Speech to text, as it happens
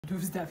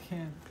Lose that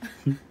hand.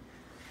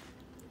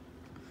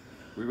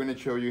 We're going to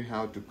show you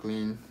how to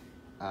clean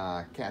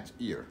a cat's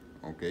ear.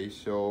 Okay,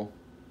 so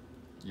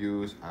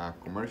use a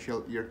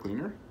commercial ear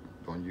cleaner.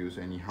 Don't use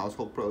any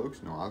household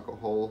products, no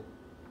alcohol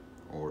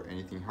or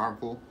anything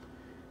harmful.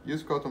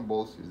 Use cotton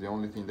balls is the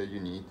only thing that you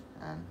need,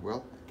 and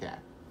well, a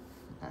cat.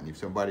 And if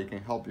somebody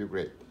can help you,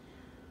 great.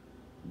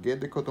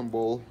 Get the cotton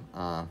ball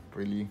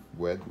really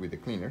wet with the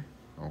cleaner,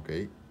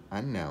 okay?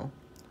 And now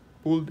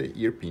pull the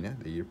ear pinna.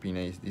 The ear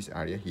pinna is this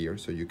area here,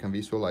 so you can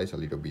visualize a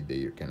little bit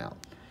the ear canal.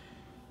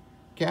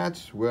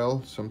 Cats,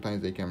 well,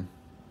 sometimes they can,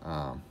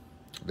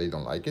 they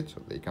don't like it,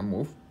 so they can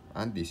move,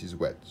 and this is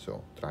wet,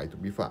 so try to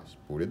be fast.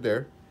 Put it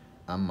there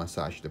and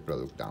massage the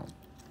product down.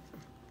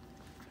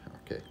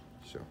 Okay,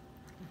 so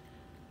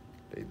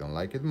they don't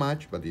like it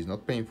much, but it's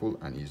not painful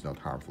and it's not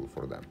harmful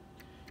for them.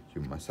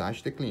 You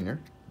massage the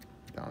cleaner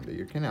down the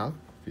ear canal,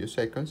 a few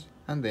seconds,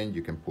 and then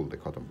you can pull the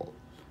cotton ball.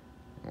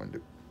 When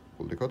you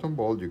pull the cotton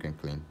ball, you can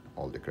clean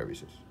all the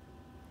crevices.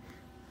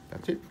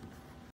 That's it.